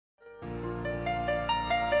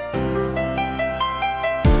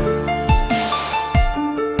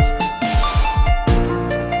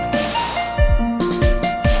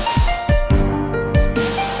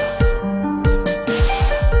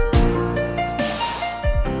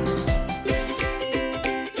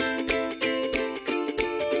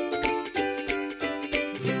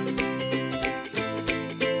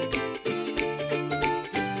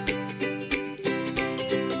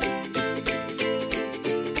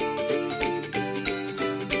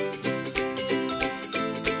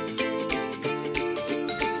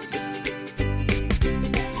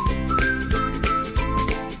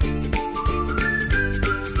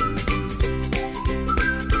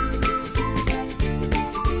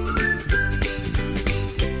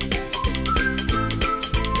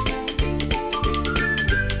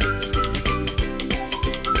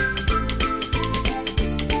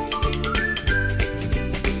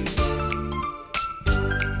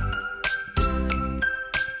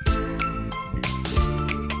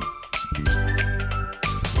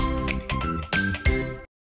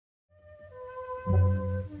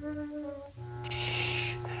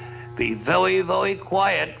Be very, very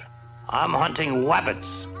quiet. I'm hunting rabbits.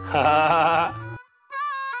 Well,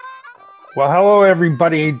 hello,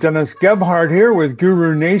 everybody. Dennis Gebhardt here with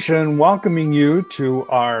Guru Nation, welcoming you to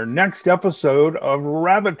our next episode of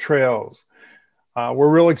Rabbit Trails. We're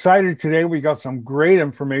real excited today. We got some great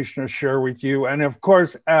information to share with you. And of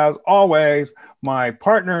course, as always, my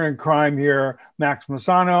partner in crime here, Max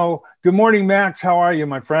Masano. Good morning, Max. How are you,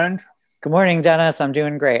 my friend? Good morning, Dennis. I'm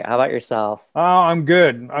doing great. How about yourself? Oh, I'm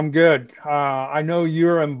good. I know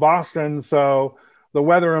you're in Boston, so the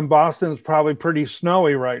weather in Boston is probably pretty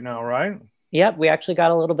snowy right now, right? Yep, we actually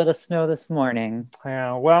got a little bit of snow this morning.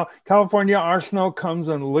 Yeah, well, California, our snow comes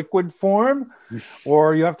in liquid form,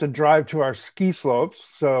 or you have to drive to our ski slopes.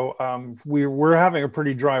 So we're having a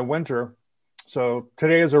pretty dry winter. So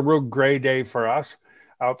today is a real gray day for us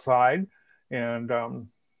outside, and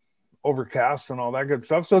overcast and all that good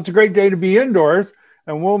stuff. So it's a great day to be indoors,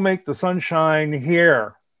 and we'll make the sunshine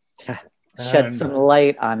here. Shed some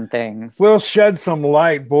light on things. We'll shed some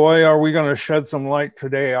light. Boy, are we going to shed some light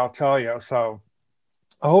today, I'll tell you. So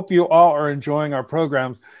I hope you all are enjoying our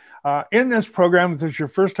programs. In this program, if this is your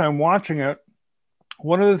first time watching it,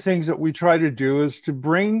 one of the things that we try to do is to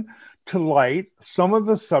bring to light some of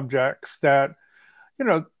the subjects that,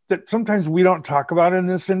 that sometimes we don't talk about in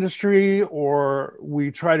this industry, or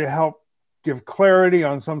we try to help give clarity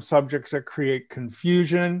on some subjects that create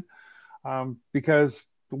confusion. Because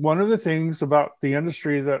one of the things about the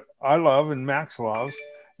industry that I love and Max loves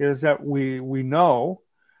is that we know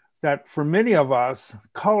that for many of us,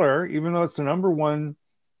 color, even though it's the number one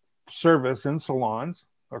service in salons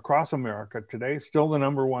across America today, still the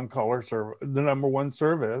number one the number one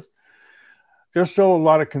service, there's still a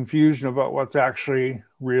lot of confusion about what's actually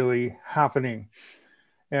really happening.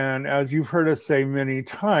 And as you've heard us say many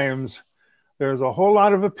times, there's a whole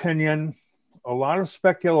lot of opinion, a lot of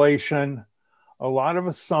speculation, a lot of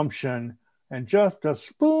assumption, and just a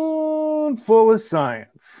spoonful of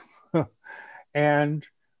science. And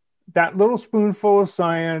that little spoonful of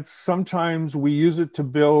science, sometimes we use it to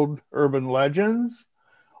build urban legends,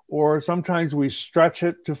 or sometimes we stretch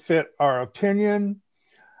it to fit our opinion.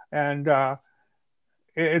 And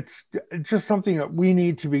it's just something that we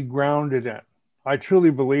need to be grounded in. I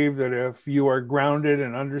truly believe that if you are grounded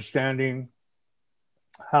in understanding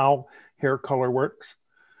how hair color works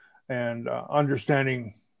and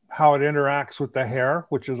understanding how it interacts with the hair,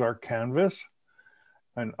 which is our canvas,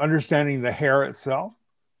 and understanding the hair itself,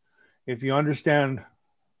 if you understand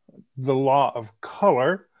the law of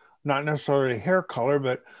color, not necessarily hair color,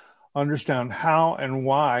 but understand how and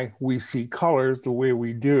why we see colors the way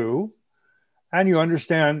we do, and you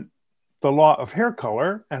understand the law of hair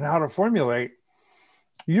color and how to formulate,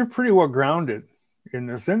 you're pretty well grounded in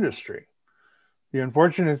this industry. The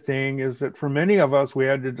unfortunate thing is that for many of us, we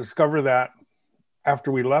had to discover that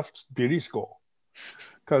after we left beauty school,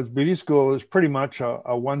 because beauty school is pretty much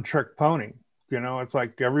a one-trick pony. It's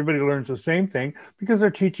like everybody learns the same thing because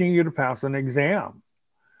they're teaching you to pass an exam.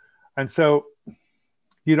 And so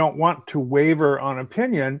you don't want to waver on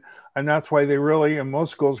opinion. And that's why they really, in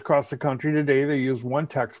most schools across the country today, they use one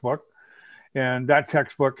textbook. And that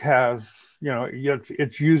textbook has,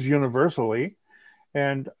 it's used universally.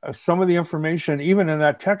 And some of the information, even in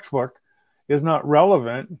that textbook, is not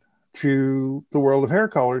relevant to the world of hair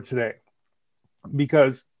color today,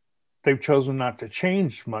 because they've chosen not to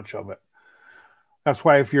change much of it. That's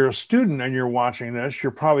why if you're a student and you're watching this,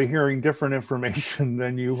 you're probably hearing different information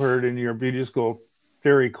than you heard in your beauty school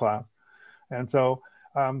theory class. And so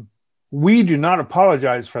we do not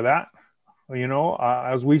apologize for that.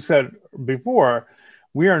 As we said before,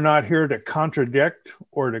 we are not here to contradict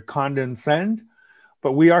or to condescend,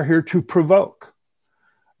 but we are here to provoke.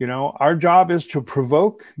 Our job is to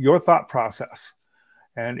provoke your thought process.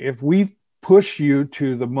 And if we push you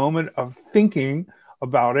to the moment of thinking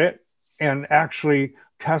about it and actually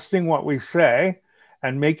testing what we say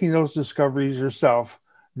and making those discoveries yourself,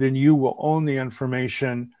 then you will own the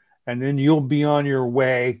information, and then you'll be on your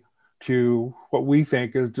way to what we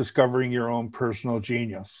think is discovering your own personal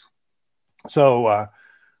genius. So,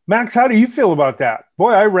 Max, how do you feel about that?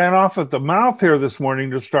 Boy, I ran off at the mouth here this morning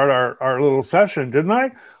to start our little session, didn't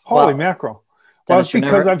I? Holy mackerel. Well, it's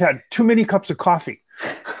because I've had too many cups of coffee.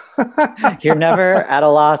 You're never at a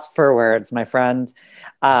loss for words, my friend.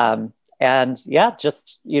 And yeah,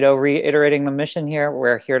 just, reiterating the mission here.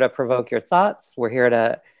 We're here to provoke your thoughts. We're here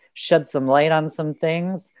to shed some light on some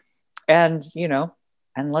things, and,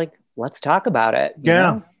 let's talk about it.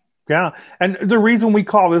 Yeah. And the reason we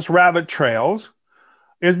call this Rabbit Trails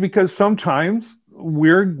is because sometimes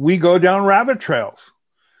we go down rabbit trails,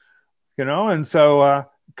 and so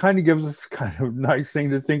kind of gives us kind of nice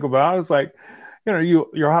thing to think about. It's like,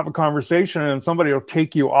 you'll have a conversation and somebody will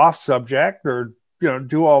take you off subject or,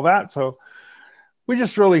 do all that. So we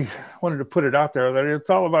just really wanted to put it out there that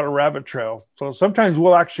it's all about a rabbit trail. So sometimes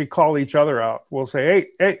we'll actually call each other out. We'll say,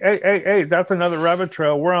 hey, that's another rabbit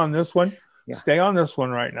trail. We're on this one. Yeah. Stay on this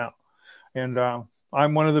one right now. And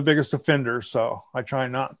I'm one of the biggest offenders, so I try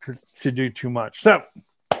not to do too much. So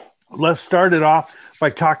let's start it off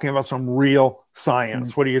by talking about some real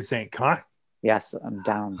science. What do you think, huh? Yes, I'm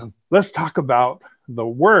down. Let's talk about the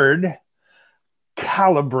word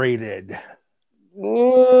calibrated.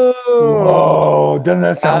 Ooh, whoa, doesn't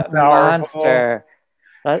that sound powerful? Monster.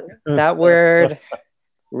 That word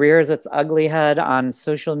rears its ugly head on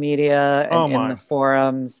social media and in the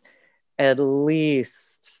forums at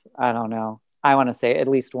least, I don't know, I want to say at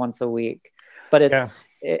least once a week. But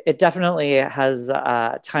it definitely has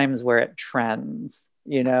times where it trends,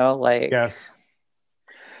 like...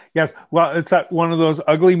 Yes. Well, it's that one of those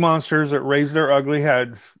ugly monsters that raise their ugly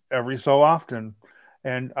heads every so often.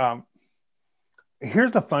 And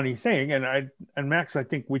here's the funny thing, and Max, I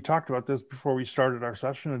think we talked about this before we started our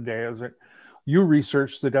session today, is that you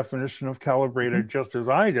researched the definition of calibrated just as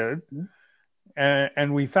I did.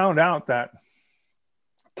 And we found out that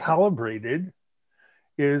calibrated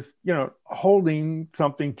is, holding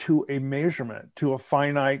something to a measurement, to a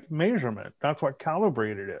finite measurement. That's what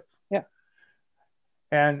calibrated is. Yeah.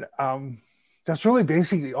 And that's really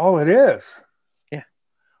basically all it is. Yeah.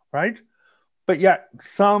 Right? But yet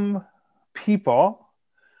some people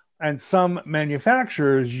and some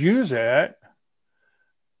manufacturers use it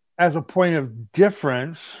as a point of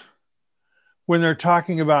difference when they're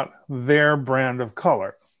talking about their brand of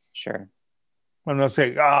color. Sure. When they'll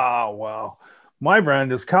say, well, my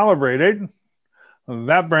brand is calibrated.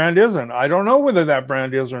 That brand isn't. I don't know whether that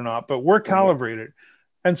brand is or not, but we're calibrated.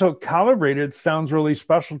 And so calibrated sounds really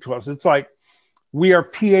special to us. It's like we are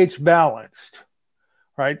pH balanced,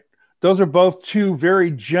 right? Those are both two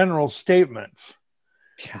very general statements.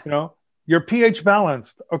 Yeah. You're pH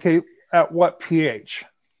balanced. Okay, at what pH?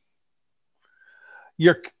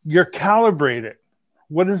 You're calibrated.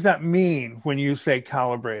 What does that mean when you say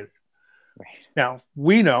calibrated? Right. Now,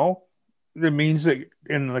 we know it means that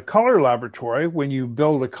in the color laboratory, when you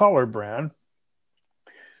build a color brand,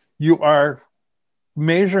 you are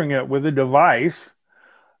measuring it with a device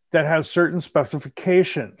that has certain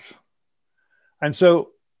specifications. And so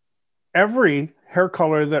every hair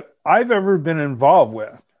color that I've ever been involved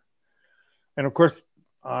with, and of course,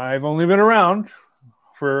 I've only been around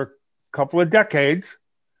for a couple of decades,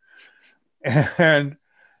 and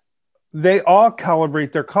they all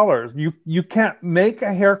calibrate their colors. You can't make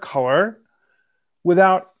a hair color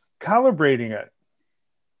without calibrating it.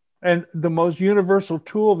 And the most universal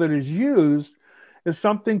tool that is used is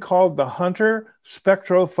something called the Hunter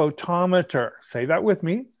spectrophotometer. Say that with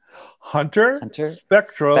me. Hunter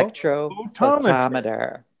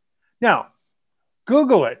spectrophotometer. Now,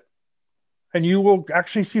 Google it, and you will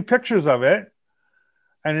actually see pictures of it.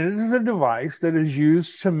 And it is a device that is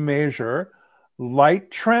used to measure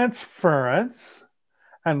light transference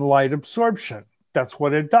and light absorption. That's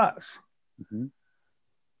what it does. Mm-hmm.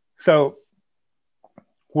 So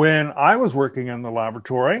when I was working in the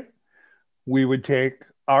laboratory, we would take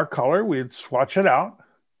our color, we'd swatch it out,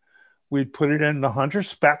 we'd put it in the Hunter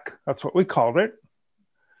spec, that's what we called it,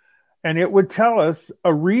 and it would tell us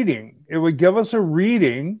a reading. It would give us a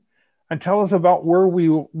reading and tell us about where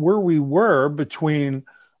we were between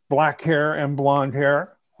black hair and blonde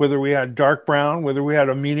hair, whether we had dark brown, whether we had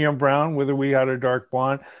a medium brown, whether we had a dark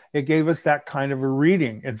blonde. It gave us that kind of a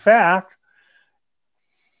reading. In fact,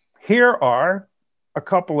 here are a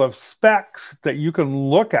couple of specs that you can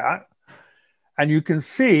look at, and you can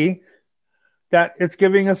see that it's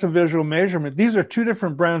giving us a visual measurement. These are two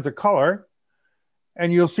different brands of color,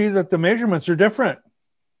 and you'll see that the measurements are different.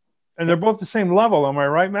 And they're both the same level. Am I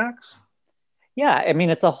right, Max? Yeah, I mean,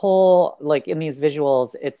 it's a whole, like in these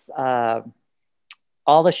visuals, it's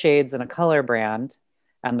all the shades in a color brand,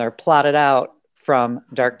 and they're plotted out from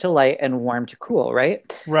dark to light and warm to cool, right?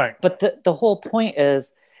 Right. But the whole point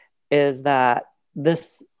is that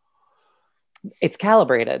it's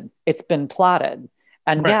calibrated. It's been plotted.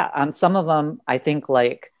 And right. Yeah, on some of them, I think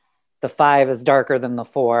like the 5 is darker than the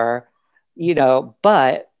 4,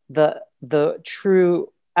 but the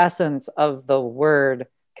true essence of the word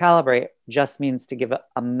calibrate just means to give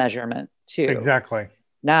a measurement too. Exactly.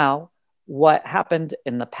 Now, what happened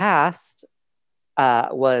in the past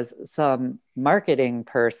was some marketing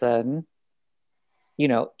person,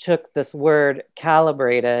 took this word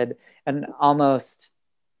calibrated and almost,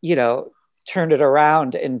 turned it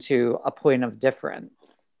around into a point of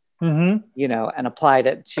difference, mm-hmm. And applied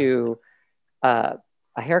it to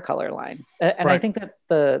a hair color line. And Right. I think that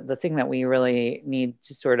the thing that we really need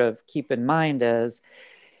to sort of keep in mind is,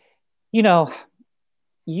 you know,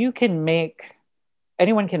 anyone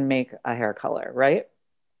can make a hair color, right?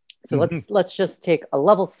 So let's just take a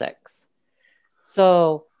level 6.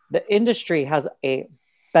 So the industry has a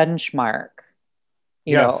benchmark,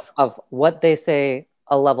 you Yes. know, of what they say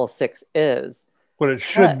a level 6 is. What it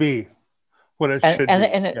should be. What it should be.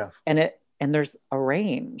 Yes. And there's a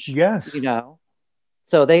range. Yes. You know.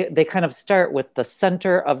 So they kind of start with the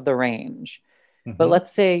center of the range. But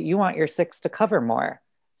let's say you want your 6 to cover more.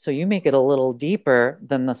 So you make it a little deeper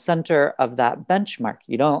than the center of that benchmark.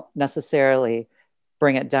 You don't necessarily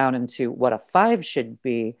bring it down into what a 5 should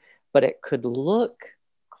be, but it could look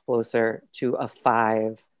closer to a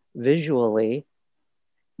 5 visually,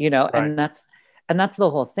 you know, Right. and that's the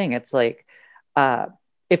whole thing. It's like,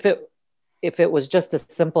 if it was just as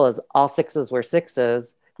simple as all 6s were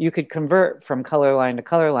 6s, you could convert from color line to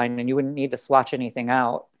color line and you wouldn't need to swatch anything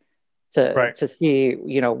out to see,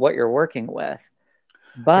 you know, what you're working with.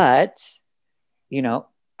 But, you know,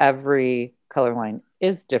 every color line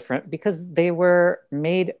is different because they were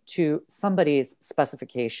made to somebody's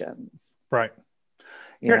specifications. Right.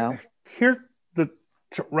 Here,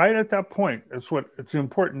 right at that point, it's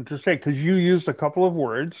important to say, because you used a couple of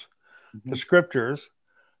words, descriptors,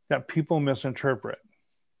 that people misinterpret.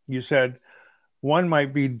 You said one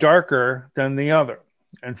might be darker than the other.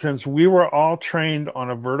 And since we were all trained on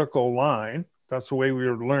a vertical line, that's the way we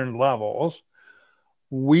learned levels,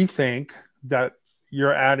 we think that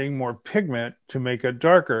you're adding more pigment to make it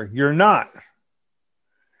darker. You're not.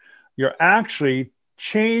 You're actually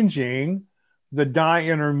changing the dye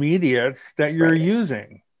intermediates that you're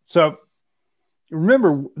using. So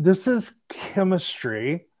remember, this is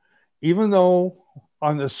chemistry, even though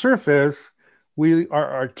on the surface, we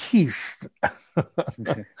are artistes.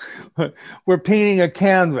 We're painting a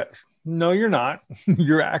canvas. No, you're not.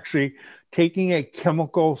 You're actually taking a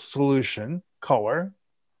chemical solution, color,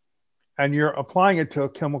 and you're applying it to a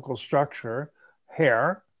chemical structure,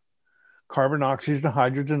 hair, carbon, oxygen,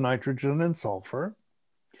 hydrogen, nitrogen, and sulfur.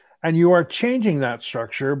 And you are changing that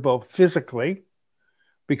structure both physically,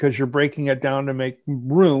 because you're breaking it down to make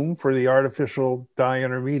room for the artificial dye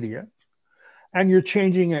intermediate. And you're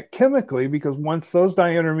changing it chemically, because once those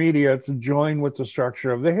dye intermediates join with the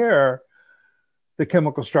structure of the hair, the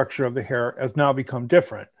chemical structure of the hair has now become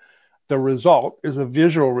different. The result is a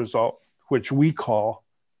visual result, which we call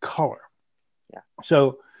color. Yeah.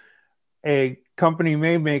 So a company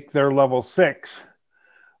may make their level 6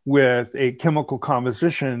 with a chemical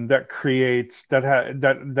composition that creates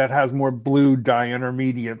that has more blue dye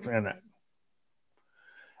intermediates in it.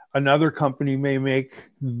 Another company may make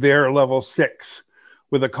their level 6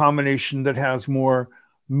 with a combination that has more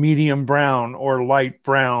medium brown or light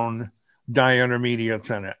brown dye intermediates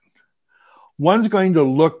in it. One's going to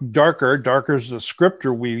look darker. Darker is the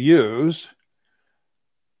descriptor we use,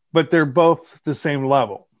 but they're both the same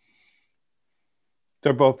level.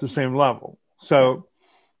 They're both the same level. So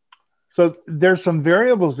there's some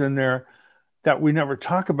variables in there that we never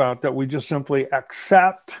talk about, that we just simply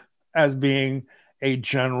accept as being a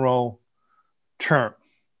general term.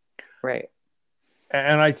 Right.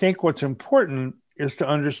 And I think what's important is to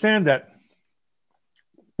understand that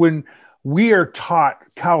when we are taught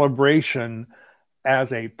calibration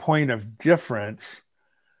as a point of difference,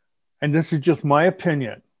 and this is just my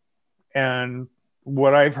opinion and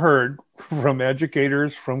what I've heard from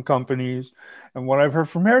educators, from companies, and what I've heard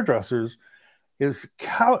from hairdressers, is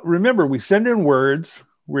remember, we send in words,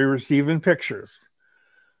 we receive in pictures.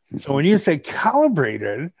 So when you say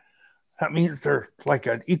calibrated, that means they're like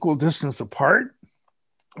an equal distance apart.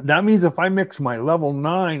 That means if I mix my level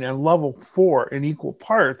 9 and level 4 in equal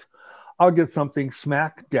parts, I'll get something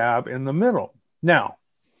smack dab in the middle. Now,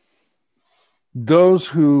 those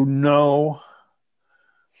who know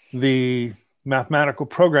the mathematical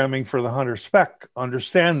programming for the Hunter spec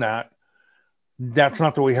understand that that's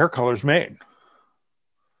not the way hair color is made.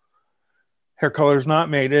 Hair color is not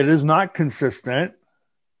made. It is not consistent,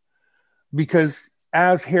 because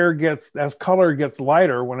as color gets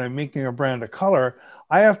lighter, when I'm making a brand of color,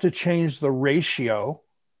 I have to change the ratio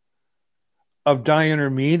of dye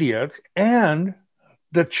intermediates and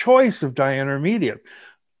the choice of dye intermediate.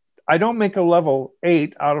 I don't make a level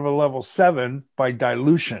 8 out of a level 7 by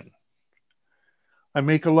dilution. I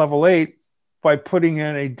make a level 8 by putting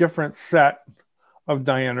in a different set of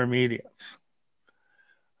dye intermediates.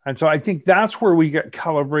 And so I think that's where we get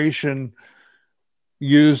calibration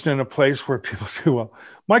used in a place where people say, well,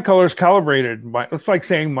 my color is calibrated. It's like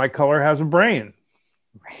saying my color has a brain.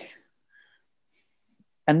 Right.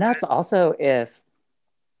 And that's also if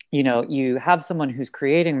you know, you have someone who's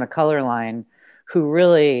creating the color line who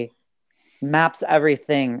really maps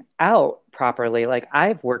everything out properly. Like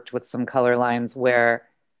I've worked with some color lines where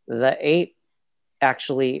the 8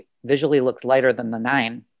 actually visually looks lighter than the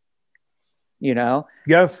 9, you know,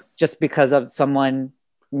 Yes. just because of someone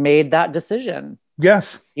made that decision.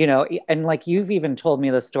 Yes. You know, and like you've even told me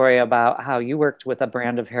the story about how you worked with a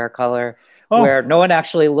brand of hair color Oh, where no one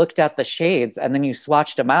actually looked at the shades and then you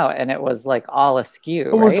swatched them out and it was like all askew,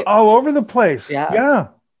 it was right? all over the place. Yeah. Yeah.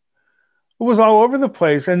 It was all over the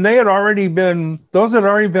place. And those had already been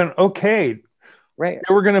okayed. Right.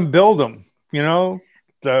 They were going to build them, you know,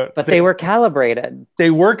 But they were calibrated. They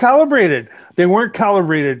were calibrated. They weren't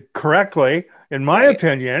calibrated correctly, in my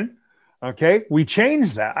opinion. Okay. We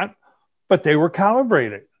changed that, but they were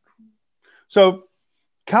calibrated. So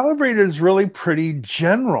calibrated is really pretty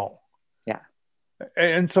general. Yeah.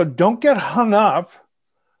 And so don't get hung up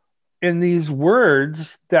in these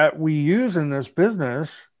words that we use in this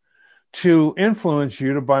business to influence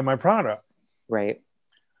you to buy my product. Right.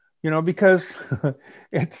 You know, because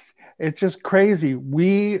it's just crazy.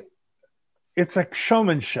 It's like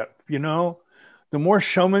showmanship, you know. The more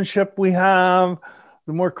showmanship we have,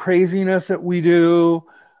 the more craziness that we do,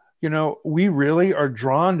 you know, we really are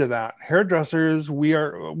drawn to that. Hairdressers,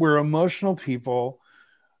 we're emotional people.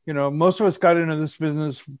 You know, most of us got into this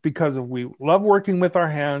business because we love working with our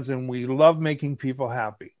hands and we love making people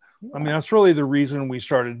happy. I mean, that's really the reason we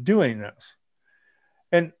started doing this.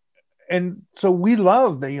 And so we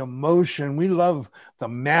love the emotion. We love the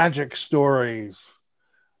magic stories.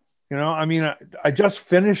 You know, I mean, I just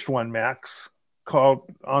finished one, Max,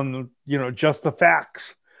 called Just the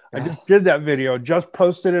Facts. I just did that video, just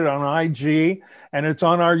posted it on IG, and it's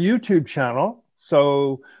on our YouTube channel.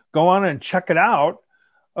 So go on and check it out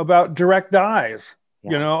about direct dyes,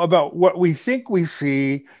 you know, about what we think we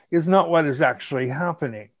see is not what is actually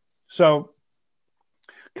happening. So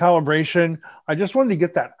calibration, I just wanted to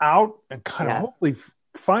get that out and kind of hopefully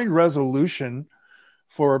find resolution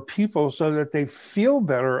for people so that they feel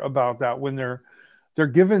better about that when they're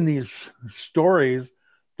given these stories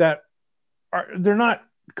that they're not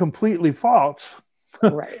completely false.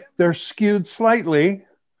 Right. They're skewed slightly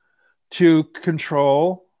to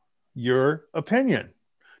control your opinion,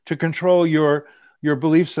 to control your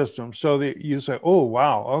belief system, so that you say, oh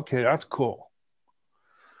wow, okay, that's cool.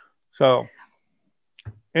 So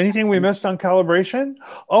anything we missed on calibration?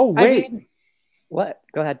 Oh, wait. I mean, what?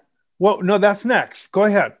 Go ahead. Well, no, that's next. Go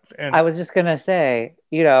ahead. And I was just going to say,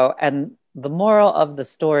 you know, and the moral of the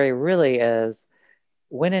story really is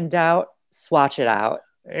when in doubt, swatch it out.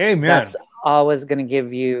 Amen. That's always going to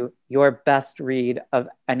give you your best read of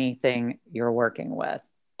anything you're working with.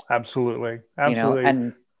 Absolutely. Absolutely. You know,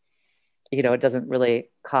 and, you know, it doesn't really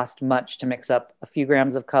cost much to mix up a few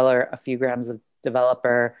grams of color, a few grams of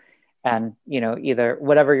developer, and, you know, either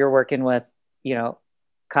whatever you're working with, you know,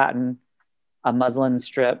 cotton, a muslin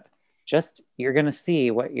strip, just you're going to see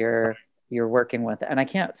what you're working with. And I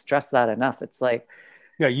can't stress that enough. It's like,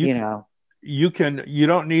 you know, you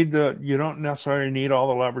don't necessarily need all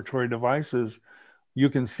the laboratory devices. You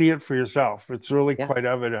can see it for yourself. It's really quite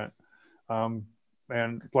evident.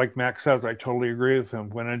 And like Max says, I totally agree with him.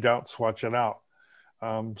 When in doubt, swatch it out.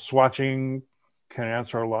 Swatching can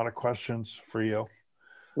answer a lot of questions for you.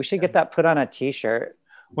 We should get that put on a t-shirt.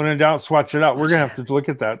 When in doubt, swatch it out. We're going to have to look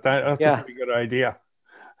at that. That's a pretty good idea.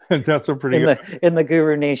 That's a pretty good in the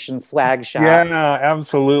Guru Nation swag shop. Yeah,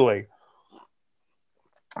 absolutely.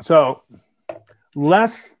 So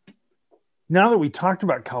now that we talked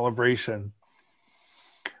about calibration,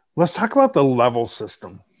 let's talk about the level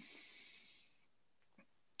system.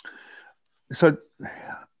 So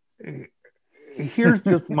here's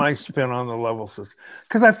just my spin on the level system,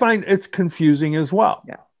 because I find it's confusing as well.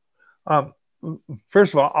 Yeah.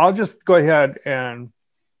 First of all, I'll just go ahead and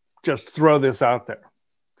just throw this out there.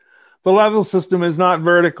 The level system is not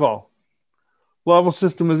vertical. Level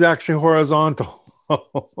system is actually horizontal.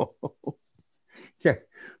 Okay.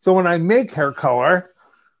 So when I make hair color,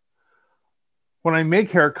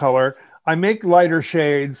 I make lighter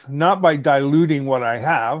shades, not by diluting what I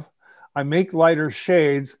have. I make lighter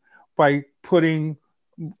shades by putting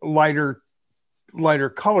lighter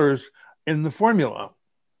colors in the formula.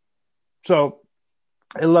 So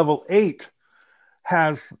a level 8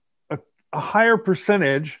 has a higher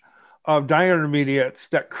percentage of dye intermediates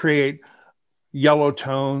that create yellow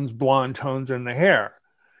tones, blonde tones in the hair.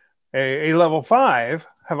 A level 5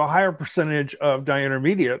 have a higher percentage of dye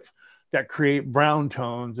intermediates that create brown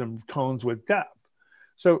tones and tones with depth.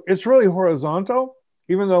 So it's really horizontal,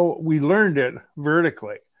 even though we learned it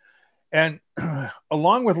vertically. And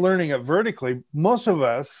along with learning it vertically, most of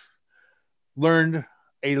us learned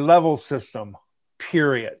a level system,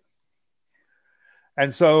 period.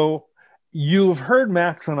 And so you've heard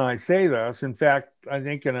Max and I say this. In fact, I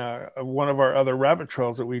think in one of our other rabbit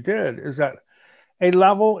trails that we did, is that a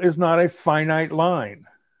level is not a finite line.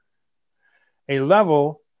 A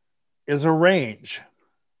level is a range.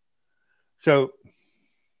 So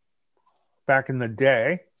back in the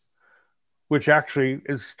day, which actually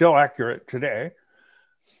is still accurate today,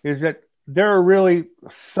 is that there are really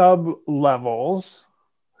sub-levels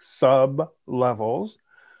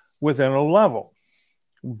within a level,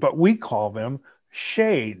 but we call them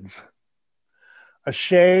shades. A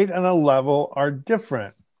shade and a level are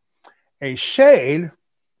different. A shade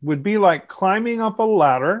would be like climbing up a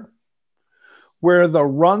ladder where the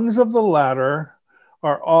rungs of the ladder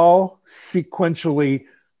are all sequentially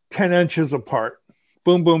 10 inches apart.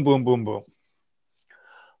 Boom, boom, boom, boom, boom.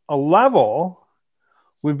 A level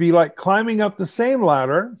would be like climbing up the same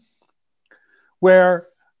ladder where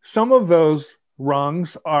some of those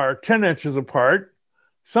rungs are 10 inches apart.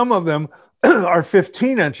 Some of them are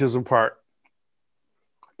 15 inches apart.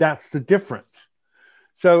 That's the difference.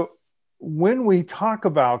 So when we talk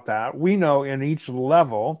about that, we know in each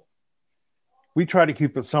level, we try to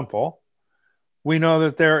keep it simple. We know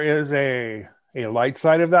that there is a light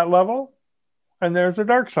side of that level and there's a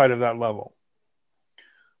dark side of that level,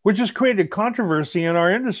 which has created controversy in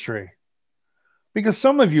our industry. Because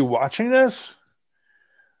some of you watching this,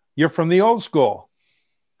 you're from the old school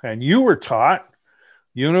and you were taught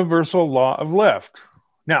universal law of lift.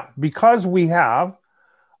 Now, because we have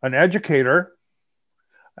an educator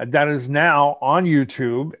that is now on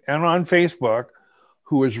YouTube and on Facebook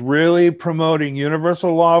who is really promoting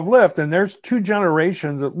universal law of lift, and there's 2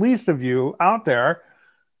 generations at least of you out there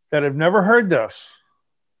that have never heard this.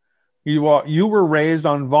 You were raised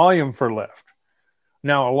on volume for lift.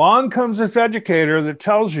 Now along comes this educator that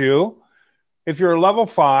tells you if you're a level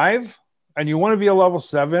 5 and you want to be a level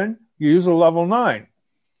 7, you use a level 9.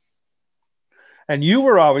 And you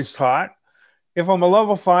were always taught, if I'm a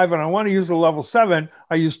level 5 and I want to use a level 7,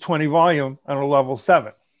 I use 20 volume on a level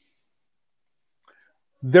 7.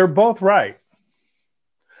 They're both right.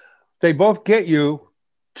 They both get you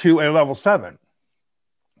to a level 7.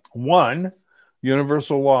 One,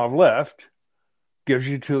 universal law of lift, gives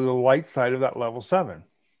you to the light side of that level 7.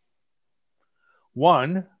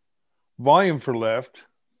 One, volume for lift,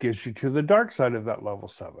 gives you to the dark side of that level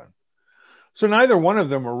 7. So neither one of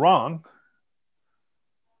them are wrong.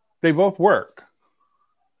 They both work.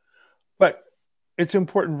 But it's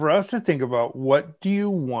important for us to think about, what do you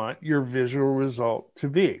want your visual result to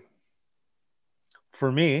be?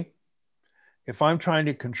 For me, if I'm trying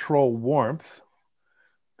to control warmth,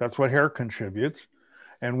 that's what hair contributes.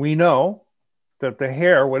 And we know that the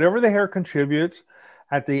hair, whatever the hair contributes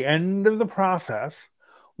at the end of the process,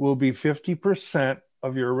 will be 50%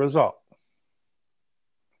 of your result.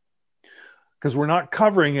 Because we're not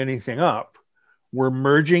covering anything up. We're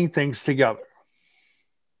merging things together.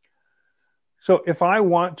 So if I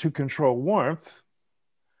want to control warmth,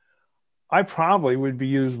 I probably would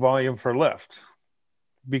use volume for lift,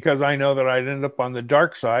 because I know that I'd end up on the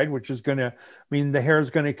dark side, which is going to mean the hair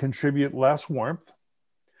is going to contribute less warmth.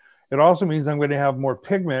 It also means I'm going to have more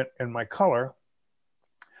pigment in my color,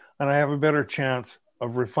 and I have a better chance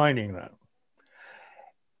of refining that.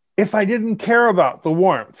 If I didn't care about the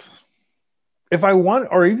warmth,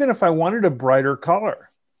 or even if I wanted a brighter color,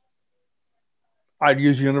 I'd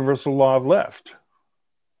use universal law of lift.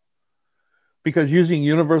 Because using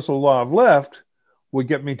universal law of lift would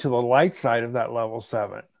get me to the light side of that level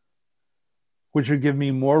 7, which would give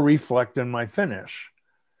me more reflect in my finish.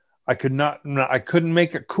 I couldn't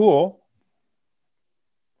make it cool.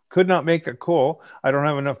 Could not make it cool. I don't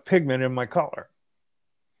have enough pigment in my color.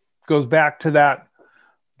 Goes back to that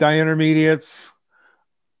diintermediates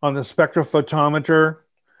on the spectrophotometer.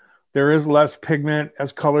 There is less pigment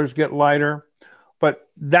as colors get lighter. But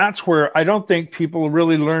that's where I don't think people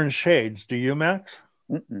really learn shades. Do you, Max?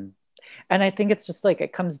 Mm-mm. And I think it's just like,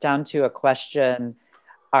 it comes down to a question.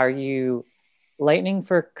 Are you lightening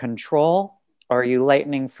for control, or are you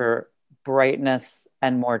lightening for brightness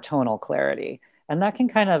and more tonal clarity? And that can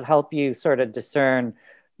kind of help you sort of discern,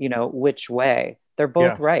 which way. They're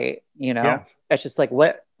both right. It's just like,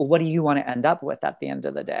 what do you want to end up with at the end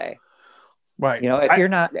of the day? Right.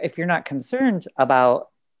 If you're not concerned about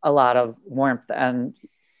a lot of warmth and,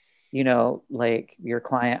 like your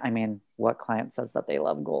client, what client says that they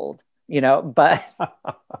love gold, but,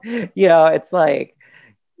 it's like,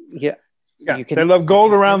 they love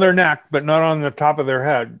gold around their neck, but not on the top of their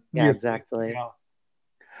head. Yeah, exactly.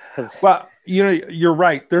 Well, you're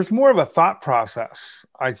right. There's more of a thought process,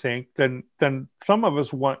 I think, than some of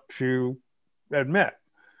us want to admit.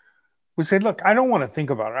 We say, look, I don't want to think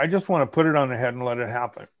about it. I just want to put it on the head and let it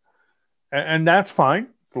happen. And that's fine.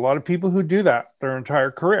 A lot of people who do that their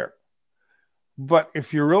entire career. But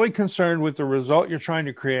if you're really concerned with the result you're trying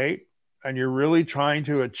to create and you're really trying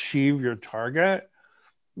to achieve your target,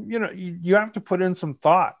 you have to put in some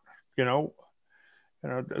thought,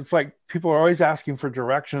 it's like people are always asking for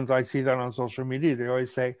directions. I see that on social media. They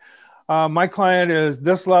always say, my client is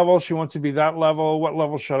this level. She wants to be that level. What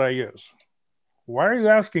level should I use? Why are you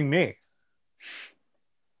asking me?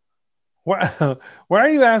 Why are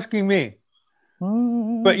you asking me?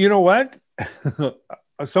 But you know what?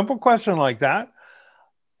 A simple question like that,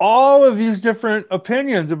 all of these different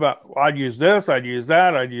opinions about, I'd use this, I'd use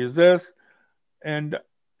that, I'd use this. And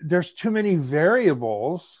there's too many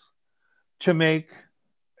variables to make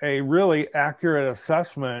a really accurate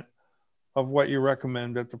assessment of what you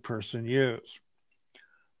recommend that the person use.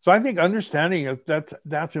 So I think understanding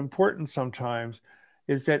that's important sometimes,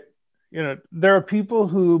 is that, there are people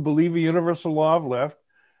who believe a universal law of lift.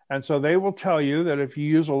 And so they will tell you that if you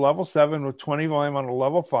use a level 7 with 20 volume on a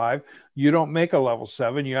level 5, you don't make a level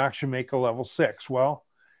 7, you actually make a level 6. Well,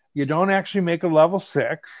 you don't actually make a level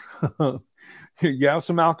 6. You have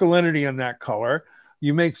some alkalinity in that color.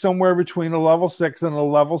 You make somewhere between a level 6 and a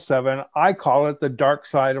level 7. I call it the dark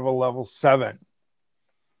side of a level 7.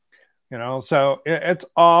 So it's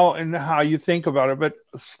all in how you think about it. But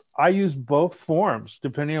I use both forms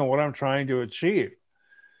depending on what I'm trying to achieve.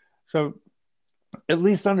 So at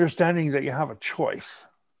least understanding that you have a choice.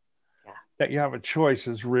 Yeah. That you have a choice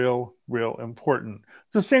is real important.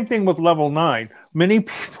 It's the same thing with level 9. Many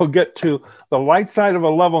people get to the light side of a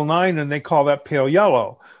level 9 and they call that pale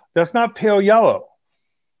yellow. That's not pale yellow.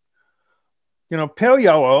 Pale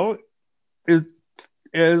yellow is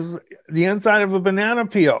the inside of a banana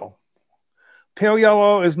peel. Pale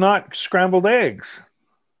yellow is not scrambled eggs.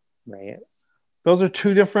 Right. Those are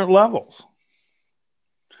two different levels.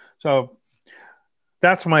 So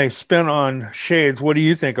that's my spin on shades. What do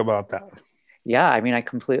you think about that? Yeah, I mean, I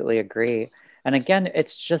completely agree. And again,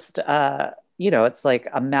 it's just, it's like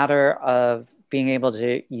a matter of being able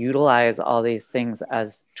to utilize all these things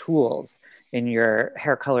as tools in your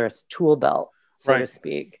hair colorist tool belt, so to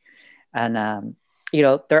speak. And,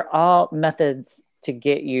 they're all methods to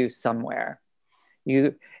get you somewhere.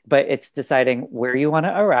 But it's deciding where you want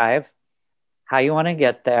to arrive, how you want to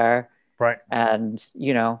get there, right? And,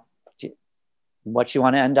 what you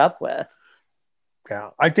want to end up with. Yeah,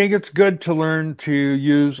 I think it's good to learn to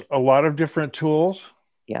use a lot of different tools.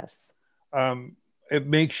 Yes. It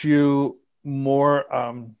makes you more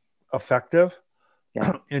effective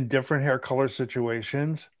in different hair color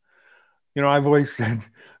situations. I've always said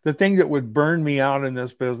the thing that would burn me out in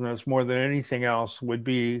this business more than anything else would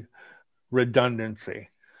be redundancy.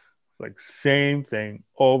 It's like same thing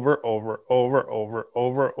over.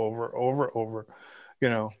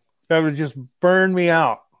 That would just burn me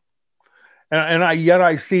out. And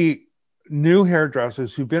I see new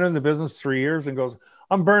hairdressers who've been in the business 3 years and goes,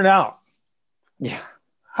 I'm burnt out. Yeah.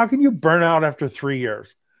 How can you burn out after 3 years?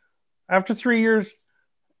 After 3 years,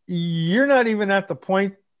 you're not even at the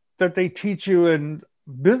point that they teach you in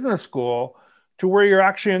business school to where you're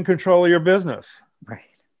actually in control of your business. Right.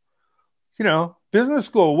 Business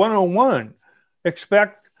school 101,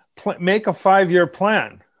 make a 5-year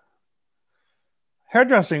plan.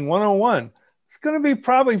 Hairdressing 101, it's going to be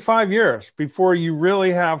probably 5 years before you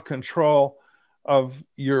really have control of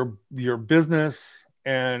your business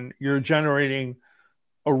and you're generating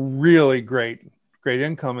a really great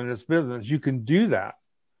income in this business. You can do that,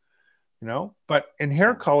 but in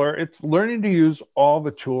hair color, it's learning to use all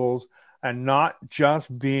the tools and not just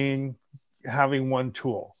having one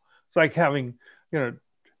tool. It's like having,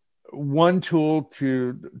 one tool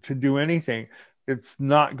to do anything. It's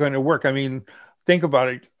not going to work. I mean, think about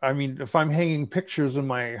it. I mean, if I'm hanging pictures in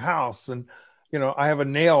my house and, I have a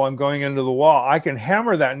nail, I'm going into the wall, I can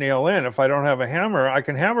hammer that nail in. If I don't have a hammer, I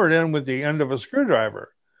can hammer it in with the end of a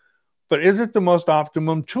screwdriver. But is it the most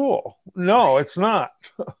optimum tool? No, it's not.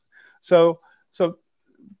 So,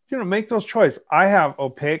 make those choices. I have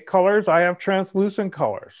opaque colors. I have translucent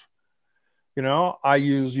colors. I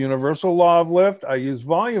use universal law of lift. I use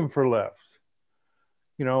volume for lift.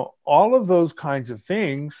 All of those kinds of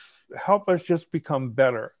things help us just become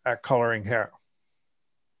better at coloring hair.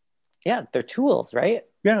 Yeah, they're tools, right?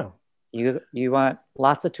 Yeah. You want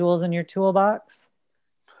lots of tools in your toolbox?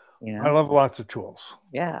 I love lots of tools.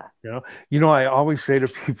 Yeah. I always say to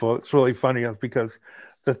people, it's really funny because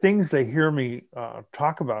the things they hear me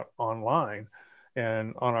talk about online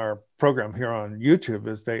and on our program here on YouTube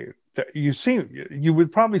is you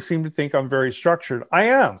would probably seem to think I'm very structured. I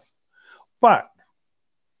am. But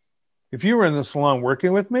if you were in the salon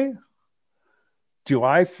working with me, Do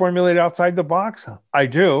I formulate outside the box? I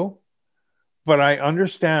do, but I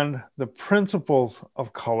understand the principles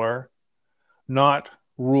of color, not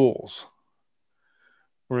rules.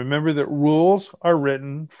 Remember that rules are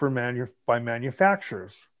written by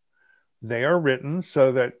manufacturers. They are written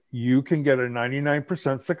so that you can get a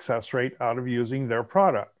 99% success rate out of using their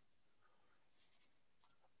product.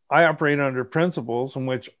 I operate under principles in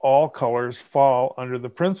which all colors fall under the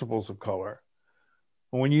principles of color.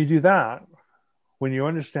 And when you do that, when you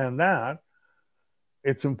understand that,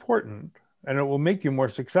 it's important and it will make you more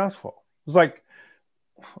successful. It's like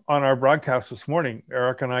on our broadcast this morning,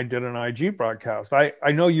 Eric and I did an IG broadcast.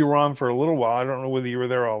 I know you were on for a little while. I don't know whether you were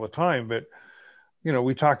there all the time, but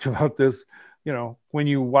we talked about this. When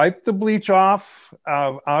you wipe the bleach off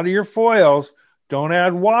out of your foils, don't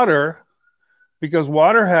add water, because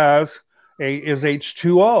water is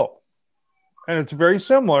H2O, and it's very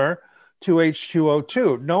similar to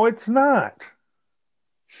H2O2. No, it's not.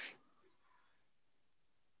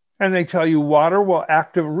 And they tell you water will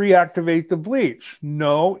reactivate the bleach.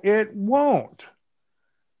 No, it won't.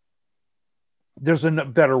 There's a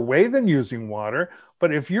better way than using water,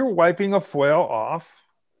 but if you're wiping a foil off,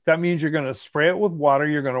 that means you're going to spray it with water,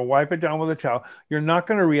 you're going to wipe it down with a towel. You're not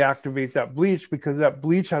going to reactivate that bleach, because that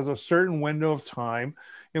bleach has a certain window of time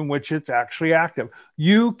in which it's actually active.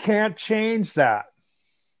 You can't change that.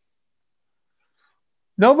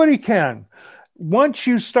 Nobody can. Once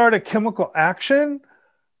you start a chemical action,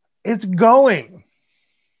 it's going.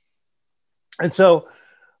 And so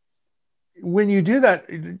when you do that,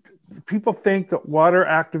 people think that water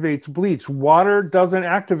activates bleach. Water doesn't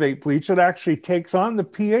activate bleach. It actually takes on the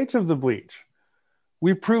pH of the bleach.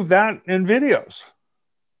 We proved that in videos.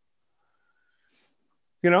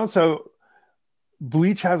 So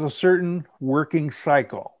bleach has a certain working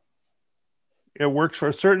cycle. It works for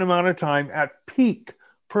a certain amount of time at peak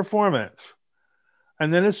performance.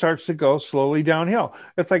 And then it starts to go slowly downhill.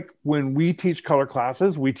 It's like when we teach color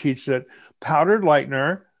classes, we teach that powdered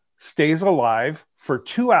lightener stays alive for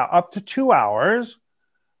up to 2 hours,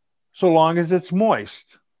 so long as it's moist.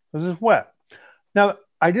 This is wet. Now,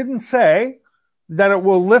 I didn't say that it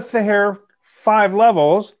will lift the hair 5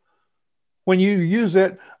 levels when you use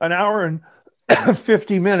it an hour and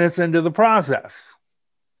 50 minutes into the process.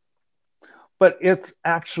 But it's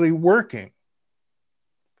actually working.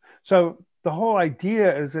 So the whole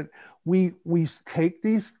idea is that we take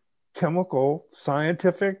these chemical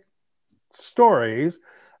scientific stories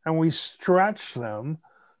and we stretch them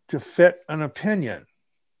to fit an opinion.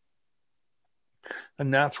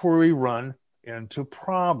 And that's where we run into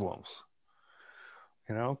problems.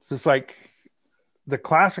 It's just like the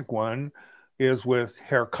classic one is with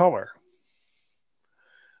hair color.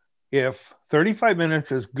 If 35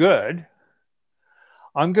 minutes is good,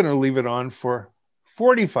 I'm going to leave it on for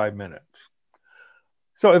 45 minutes.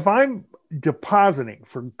 So if I'm depositing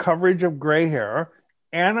for coverage of gray hair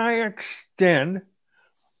and I extend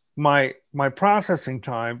my processing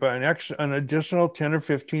time by an additional 10 or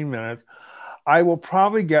 15 minutes, I will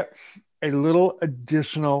probably get a little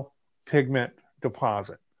additional pigment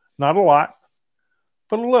deposit. Not a lot,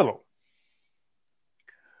 but a little.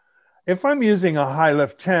 If I'm using a high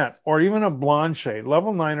lift tint or even a blonde shade,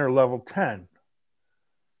 level 9 or level 10,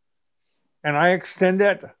 and I extend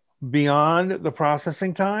it beyond the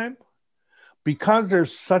processing time, because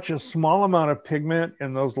there's such a small amount of pigment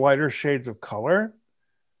in those lighter shades of color,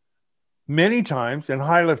 many times in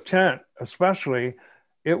high lift tint especially,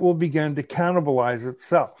 it will begin to cannibalize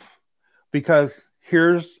itself. Because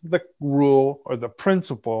here's the rule or the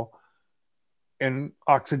principle in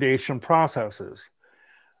oxidation processes.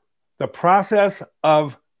 The process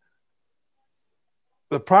of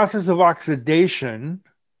oxidation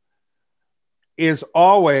is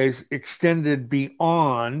always extended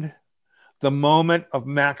beyond the moment of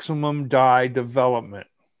maximum dye development.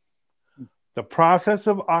 The process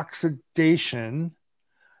of oxidation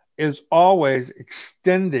is always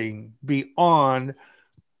extending beyond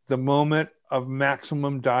the moment of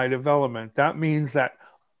maximum dye development. That means that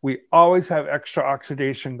we always have extra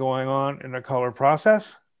oxidation going on in the color process.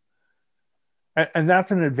 And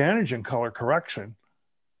that's an advantage in color correction.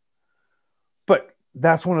 But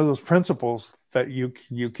that's one of those principles that you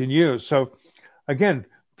can use. So again,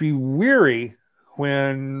 be wary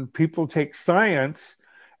when people take science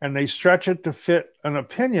and they stretch it to fit an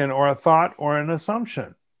opinion or a thought or an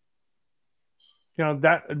assumption.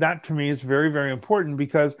 That to me is very, very important,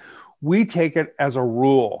 because we take it as a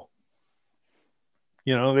rule.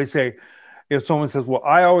 They say, if someone says, well,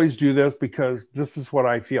 I always do this because this is what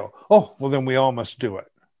I feel. Oh, well, then we all must do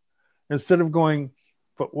it. Instead of going,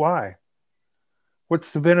 but why?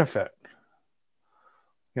 What's the benefit?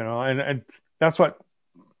 And That's what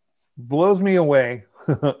blows me away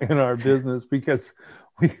in our business, because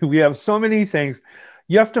we have so many things.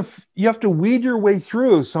 You have to weed your way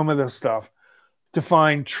through some of this stuff to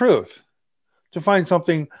find truth, to find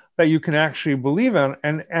something that you can actually believe in,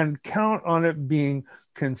 and count on it being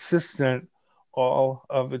consistent all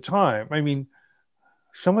of the time. I mean,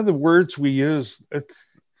 some of the words we use, it's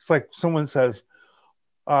like someone says,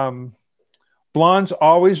 blondes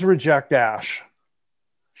always reject ash.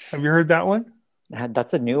 Have you heard that one?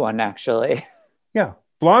 That's a new one, actually. Yeah.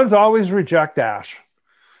 Blondes always reject ash.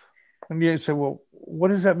 And you say, well, what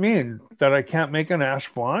does that mean? That I can't make an ash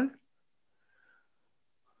blonde?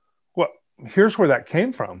 Well, here's where that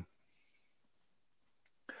came from.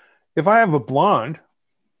 If I have a blonde,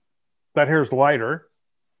 that hair's lighter,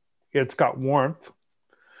 it's got warmth,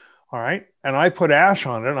 all right? And I put ash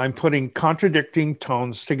on it, I'm putting contradicting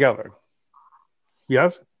tones together.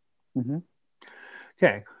 Yes? Mm-hmm.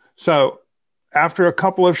 Okay. So after a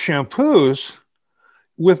couple of shampoos,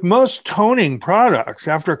 with most toning products,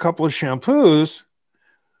 after a couple of shampoos,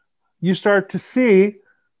 you start to see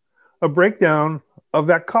a breakdown of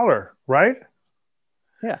that color, right?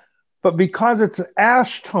 Yeah. But because it's an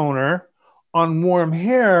ash toner on warm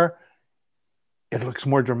hair, it looks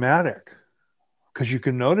more dramatic because you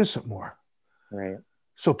can notice it more. Right.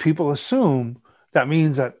 So people assume that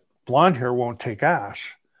means that blonde hair won't take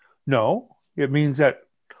ash. No, it means that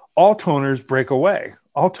all toners break away.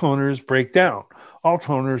 All toners break down. All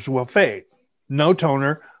toners will fade. No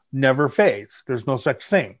toner never fades. There's no such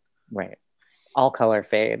thing. Right. All color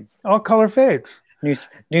fades. All color fades.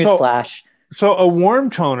 Newsflash. So a warm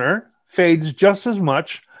toner fades just as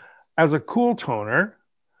much as a cool toner,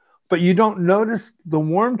 but you don't notice the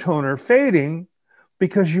warm toner fading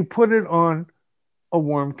because you put it on a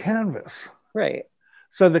warm canvas. Right.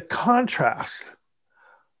 So the contrast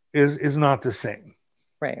is not the same.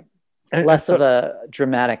 Right. Less of a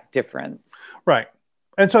dramatic difference. Right.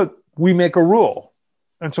 And so we make a rule.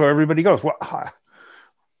 And so everybody goes, well,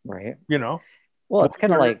 right. You know. Well, it's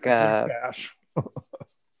kind of like,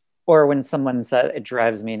 or when someone says, it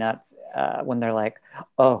drives me nuts when they're like,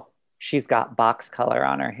 oh, she's got box color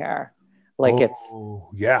on her hair. Like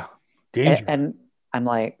yeah. Danger. And I'm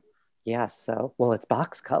like, yeah, so, well, it's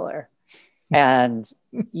box color. And,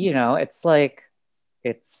 you know, it's like,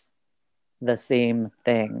 it's the same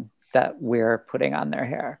thing that we're putting on their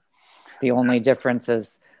hair. The only difference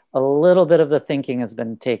is a little bit of the thinking has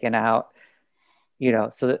been taken out, you know,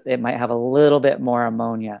 so that it might have a little bit more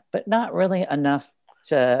ammonia, but not really enough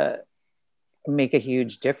to make a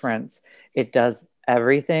huge difference. It does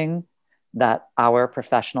everything that our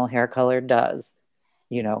professional hair color does,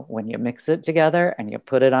 you know, when you mix it together and you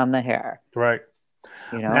put it on the hair. Right.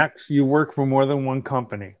 You know, Max, you work for more than one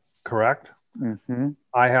company, correct? Mm-hmm.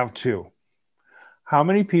 I have two. How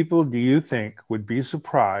many people do you think would be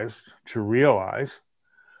surprised to realize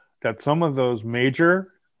that some of those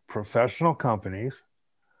major professional companies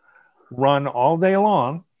run all day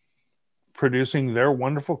long producing their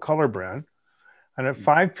wonderful color brand, and at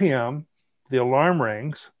 5 p.m. the alarm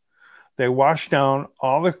rings, they wash down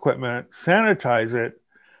all the equipment, sanitize it,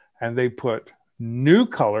 and they put new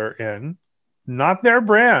color in, not their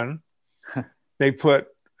brand. They put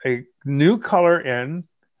a new color in,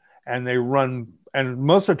 and they run, and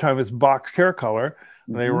most of the time it's boxed hair color.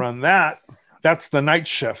 Mm-hmm. They run that. That's the night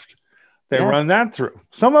shift. They run that through.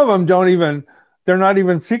 Some of them they're not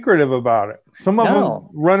even secretive about it. Some of them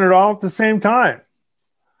run it all at the same time.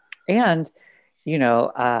 And, you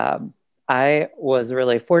know, I was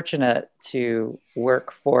really fortunate to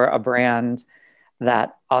work for a brand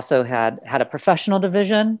that also had a professional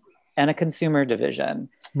division and a consumer division.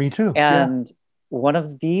 Me too. And one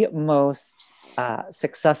of the most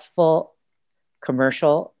successful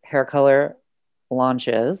commercial hair color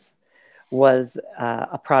launches was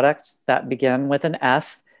a product that began with an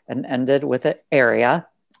F and ended with an area.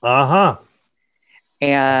 Uh-huh.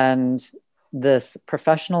 And this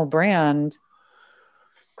professional brand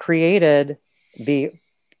created the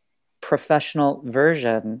professional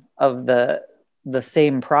version of the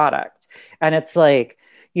same product. And it's like,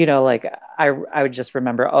 you know, like I would just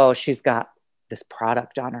remember, oh, she's got this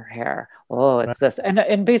product on her hair. Oh, it's this.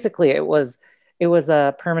 And basically it was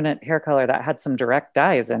a permanent hair color that had some direct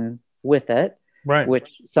dyes in with it, right, which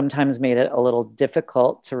sometimes made it a little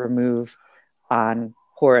difficult to remove on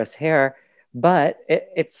porous hair. But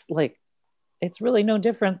it's like, it's really no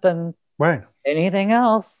different than anything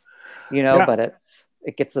else, you know, but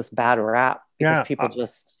it gets this bad rap because people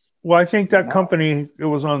just. Well, I think that company, it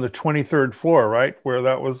was on the 23rd floor, right? Where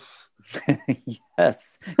that was.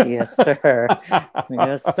 Yes, sir.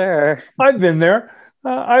 Yes, sir. I've been there.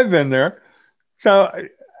 So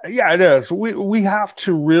Yeah, it is. We have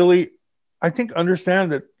to really, I think,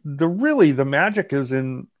 understand that the magic is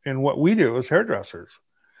in what we do as hairdressers.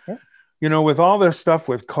 Yeah. You know, with all this stuff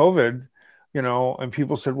with COVID, you know, and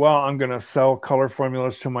people said, well, I'm going to sell color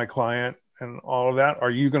formulas to my client and all of that.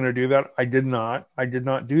 Are you going to do that? I did not. I did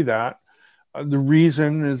not do that. The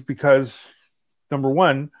reason is because, number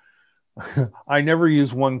one, I never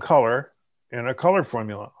use one color in a color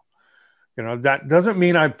formula. You know, that doesn't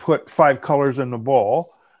mean I put 5 colors in the bowl.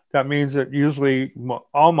 That means that usually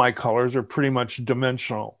all my colors are pretty much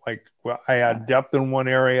dimensional. Like, well, I add depth in one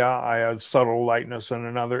area, I add subtle lightness in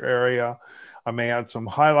another area. I may add some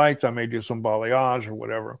highlights, I may do some balayage or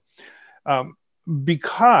whatever.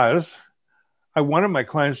 Because I wanted my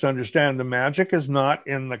clients to understand the magic is not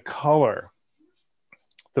in the color.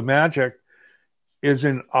 The magic is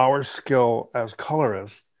in our skill as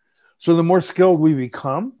colorists. So the more skilled we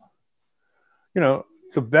become, you know,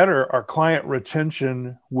 the better our client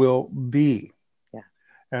retention will be. Yeah.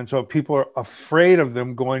 And so people are afraid of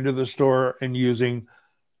them going to the store and using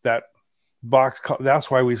that box color.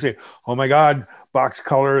 That's why we say, oh my God, box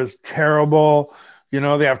color is terrible. You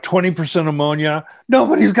know, they have 20% ammonia.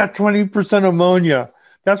 Nobody's got 20% ammonia.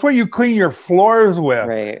 That's what you clean your floors with.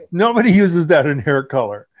 Right. Nobody uses that in hair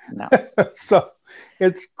color. No. So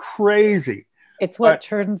it's crazy. It's what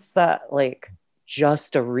turns that like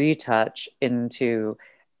just a retouch into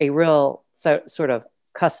a real sort of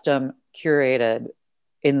custom curated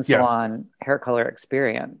in salon hair color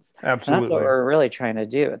experience. Absolutely. And that's what we're really trying to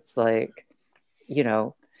do. It's like, you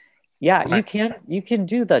know, yeah, you can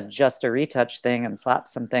do the just a retouch thing and slap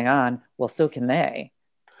something on. Well, so can they.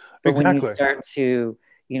 But when you start to,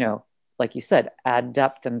 you know, like you said, add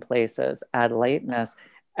depth in places, add lightness,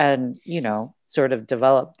 and, you know, sort of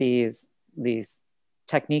develop these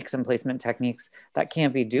techniques and placement techniques that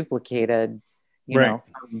can't be duplicated, you know,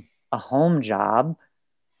 from a home job,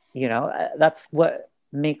 you know, that's what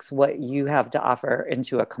makes what you have to offer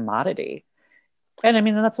into a commodity. And I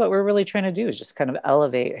mean, that's what we're really trying to do, is just kind of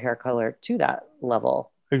elevate hair color to that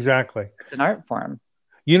level. Exactly. It's an art form.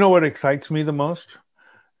 You know what excites me the most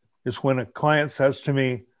is when a client says to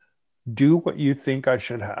me, do what you think I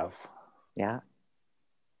should have. Yeah.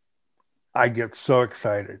 I get so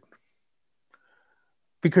excited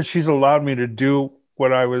because she's allowed me to do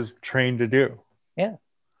what I was trained to do. Yeah.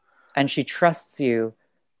 And she trusts you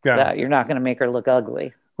that you're not going to make her look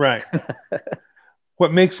ugly. Right.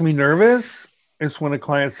 What makes me nervous is when a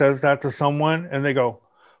client says that to someone and they go,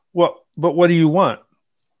 well, but what do you want?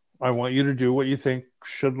 I want you to do what you think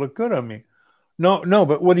should look good on me. No,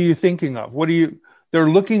 but what are you thinking of? They're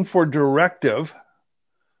looking for directive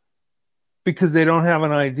because they don't have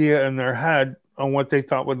an idea in their head on what they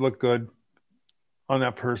thought would look good on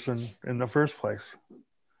that person in the first place.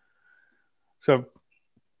 So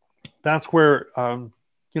that's where,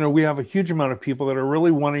 you know, we have a huge amount of people that are really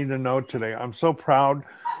wanting to know today. I'm so proud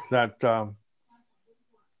that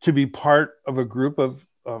to be part of a group of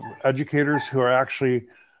educators who are actually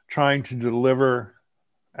trying to deliver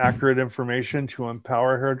accurate information to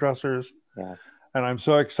empower hairdressers. Yeah. And I'm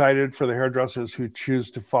so excited for the hairdressers who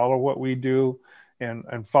choose to follow what we do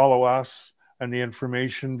and follow us and the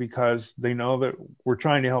information, because they know that we're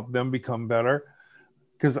trying to help them become better.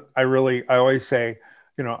 Because I always say,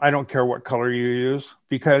 you know, I don't care what color you use,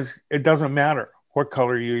 because it doesn't matter what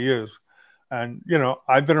color you use. And, you know,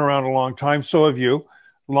 I've been around a long time. So have you,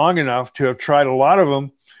 long enough to have tried a lot of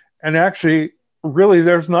them. And actually, really,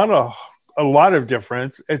 there's not a lot of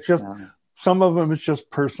difference. It's just some of them, it's just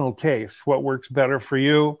personal taste, what works better for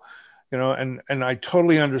you, you know, and I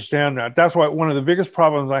totally understand that. That's why one of the biggest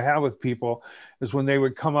problems I have with people is when they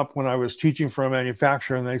would come up when I was teaching for a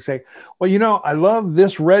manufacturer and they say, well, you know, I love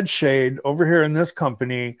this red shade over here in this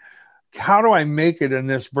company. How do I make it in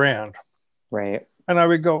this brand? Right. And I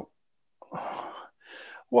would go,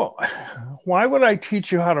 well, why would I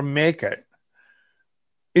teach you how to make it?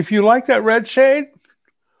 If you like that red shade,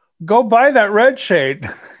 go buy that red shade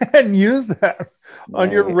and use that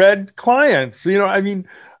on your red clients. You know, I mean,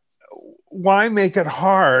 why make it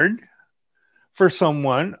hard for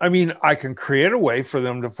someone? I mean, I can create a way for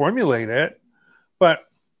them to formulate it, but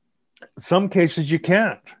some cases you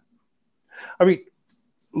can't. I mean,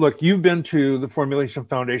 look, you've been to the Formulation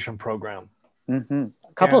Foundation program. Mm-hmm.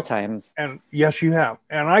 A couple of times. And yes, you have.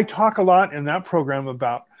 And I talk a lot in that program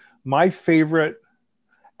about my favorite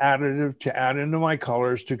additive to add into my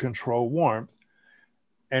colors to control warmth.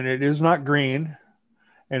 And it is not green,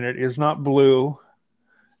 and it is not blue,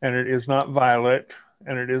 and it is not violet,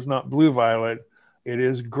 and it is not blue violet. It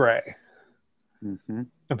is gray. Mm-hmm.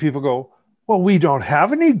 And people go, well, we don't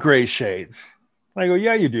have any gray shades. I go,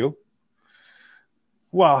 yeah, you do.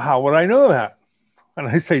 Well, how would I know that?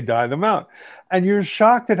 And I say, dye them out. And you're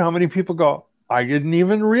shocked at how many people go, I didn't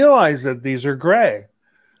even realize that these are gray.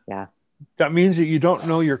 Yeah. That means that you don't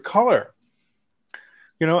know your color,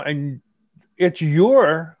 and it's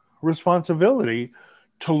your responsibility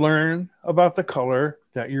to learn about the color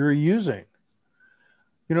that you're using.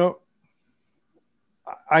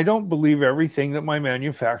 I don't believe everything that my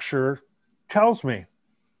manufacturer tells me.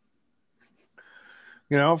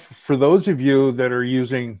 For those of you that are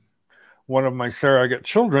using one of my surrogate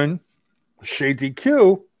children, Shades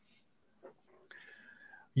EQ,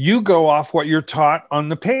 you go off what you're taught on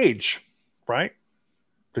the page, right?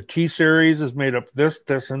 The T series is made up this,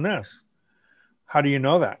 this, and this. How do you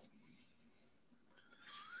know that?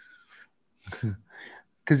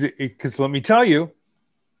 Because let me tell you,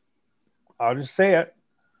 I'll just say it,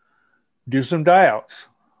 do some dye outs.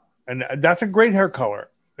 And that's a great hair color.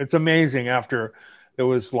 It's amazing after it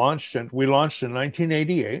was launched, and we launched in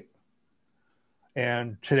 1988.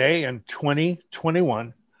 And today in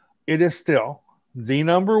 2021, it is still the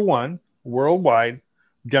 #1 worldwide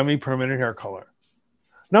demi-permanent hair color.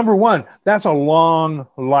 #1, that's a long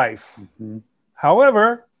life. Mm-hmm.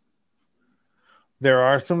 However, there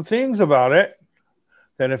are some things about it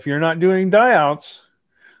that if you're not doing dye outs,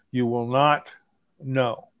 you will not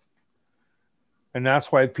know. And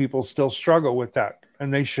that's why people still struggle with that.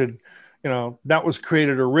 And they should, that was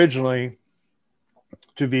created originally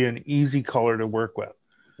to be an easy color to work with.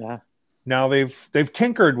 Yeah. Now they've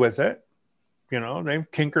tinkered with it.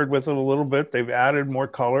 They've tinkered with it a little bit. They've added more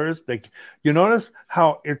colors. You notice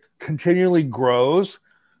how it continually grows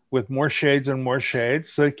with more shades and more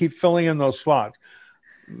shades. So they keep filling in those slots.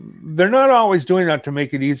 They're not always doing that to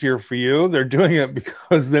make it easier for you. They're doing it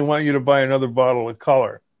because they want you to buy another bottle of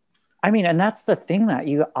color. I mean, and that's the thing that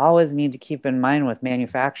you always need to keep in mind with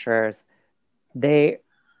manufacturers. They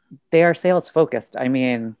are sales focused. I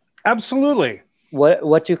mean, absolutely.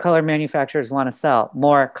 What do color manufacturers want to sell?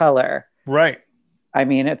 More color. Right. I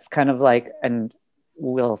mean, it's kind of like, and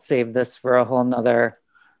we'll save this for a whole nother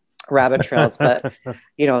rabbit trails, but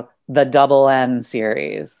the double N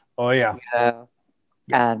series. Oh yeah.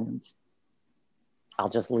 And I'll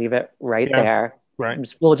just leave it right there.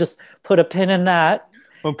 Right. We'll just put a pin in that.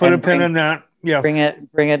 We'll put a pin in that. Yes.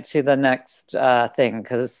 Bring it to the next thing.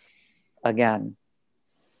 Cause again.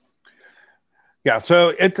 Yeah. So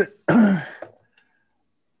it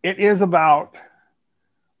is about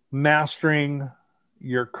mastering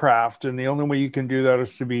your craft. And the only way you can do that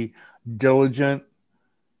is to be diligent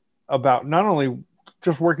about not only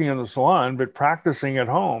just working in the salon, but practicing at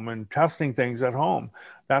home and testing things at home.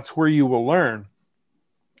 That's where you will learn.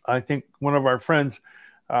 I think one of our friends,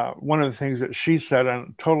 one of the things that she said,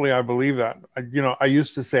 and totally I believe that, I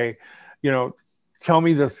used to say, tell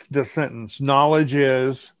me this sentence, knowledge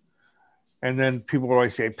is, and then people would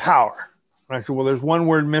always say power. And I said, well, there's one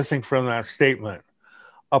word missing from that statement.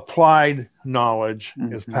 Applied knowledge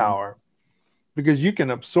is power, because you can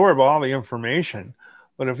absorb all the information,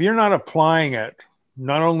 but if you're not applying it,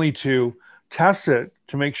 not only to test it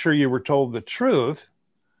to make sure you were told the truth,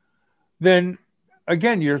 then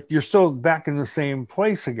again, you're still back in the same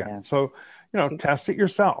place again. Yeah. So, test it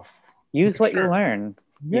yourself. Use what you learn.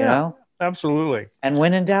 Yeah, absolutely. And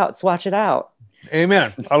when in doubt, swatch it out.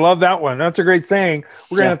 Amen. I love that one. That's a great saying.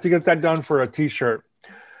 We're going to have to get that done for a t-shirt.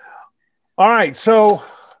 All right. So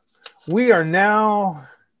we are now,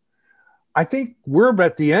 I think we're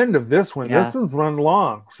at the end of this one. Yeah. This has run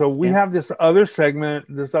long. So we have this other segment,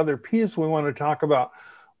 this other piece we want to talk about.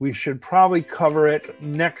 We should probably cover it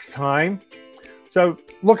next time. So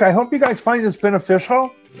look, I hope you guys find this beneficial.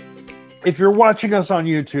 If you're watching us on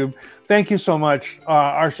YouTube, thank you so much.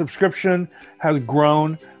 Our subscription has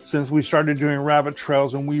grown since we started doing rabbit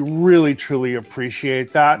trails, and we really, truly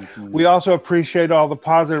appreciate that. We also appreciate all the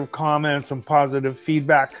positive comments and positive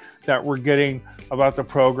feedback that we're getting about the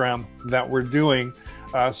program that we're doing.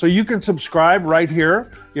 So you can subscribe right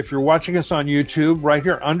here. If you're watching us on YouTube, right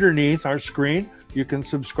here underneath our screen, you can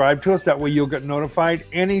subscribe to us. That way you'll get notified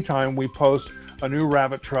anytime we post a new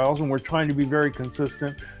rabbit trails, and we're trying to be very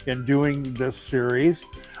consistent in doing this series.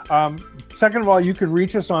 Second of all, you can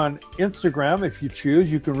reach us on Instagram if you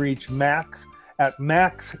choose. You can reach Max at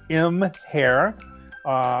MaxMHair.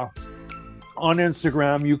 On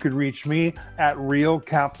Instagram, you can reach me at Real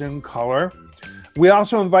Captain Color. We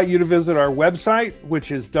also invite you to visit our website,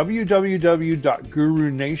 which is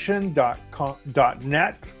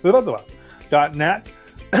www.gurunation.net,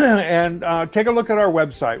 and take a look at our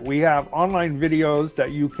website. We have online videos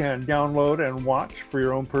that you can download and watch for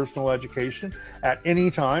your own personal education at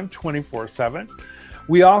any time, 24/7.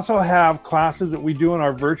 We also have classes that we do in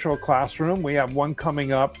our virtual classroom. We have one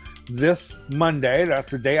coming up this Monday,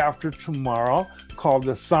 that's the day after tomorrow, called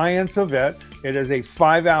The Science of It. It is a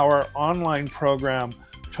 5-hour online program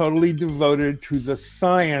totally devoted to the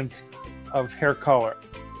science of hair color.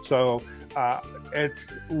 So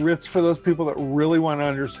it's for those people that really want to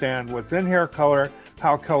understand what's in hair color,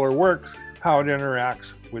 how color works, how it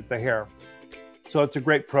interacts with the hair. So it's a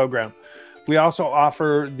great program. We also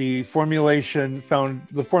offer the formulation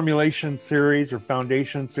series or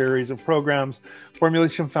foundation series of programs.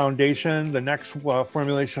 Formulation Foundation, the next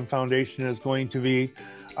Formulation Foundation is going to be,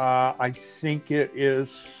 I think it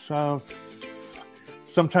is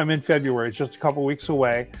sometime in February. It's just a couple weeks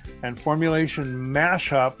away. And Formulation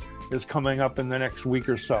Mashup is coming up in the next week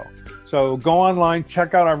or so. So go online,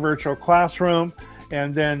 check out our virtual classroom,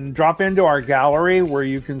 and then drop into our gallery where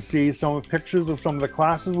you can see some pictures of some of the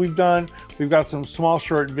classes we've done. We've got some small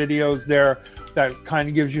short videos there that kind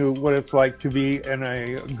of gives you what it's like to be in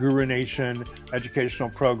a Guru Nation educational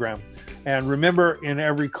program. And remember, in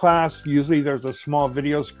every class, usually there's a small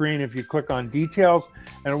video screen if you click on details,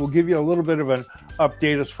 and it will give you a little bit of an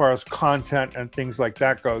update as far as content and things like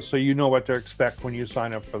that goes, so you know what to expect when you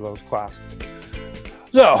sign up for those classes.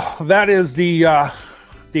 So that is the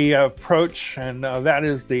approach, and that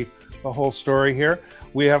is the whole story here.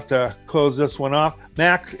 We have to close this one off.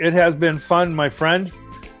 Max, it has been fun, my friend.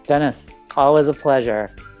 Dennis, always a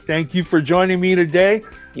pleasure. Thank you for joining me today.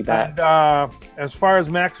 You bet. And as far as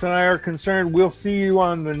Max and I are concerned, we'll see you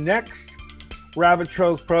on the next Rabbit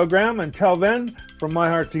Trails program. Until then, from my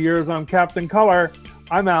heart to yours, I'm Captain Color.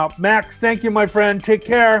 I'm out. Max, thank you, my friend. Take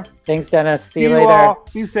care. Thanks, Dennis. See you later. All.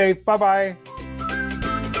 Be safe. Bye-bye.